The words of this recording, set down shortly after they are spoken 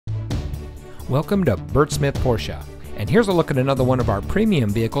Welcome to Bert Smith Porsche, and here's a look at another one of our premium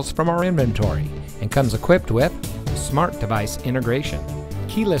vehicles from our inventory, and comes equipped with smart device integration,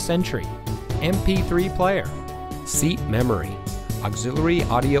 keyless entry, MP3 player, seat memory, auxiliary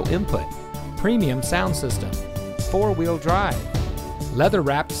audio input, premium sound system, four-wheel drive,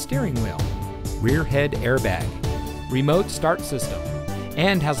 leather-wrapped steering wheel, rear head airbag, remote start system,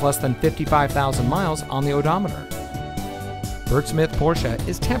 and has less than 55,000 miles on the odometer. Bert Smith Porsche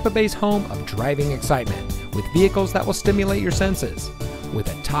is Tampa Bay's home of driving excitement with vehicles that will stimulate your senses.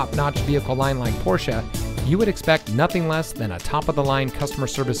 With a top-notch vehicle line like Porsche, you would expect nothing less than a top-of-the-line customer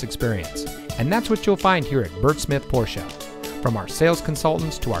service experience. And that's what you'll find here at Bert Smith Porsche. From our sales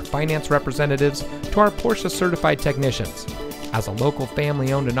consultants to our finance representatives to our Porsche certified technicians. As a local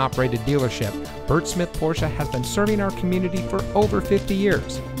family-owned and operated dealership, Bert Smith Porsche has been serving our community for over 50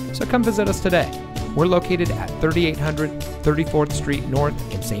 years. So come visit us today. We're located at 3800 34th Street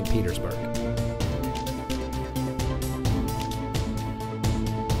North in St. Petersburg.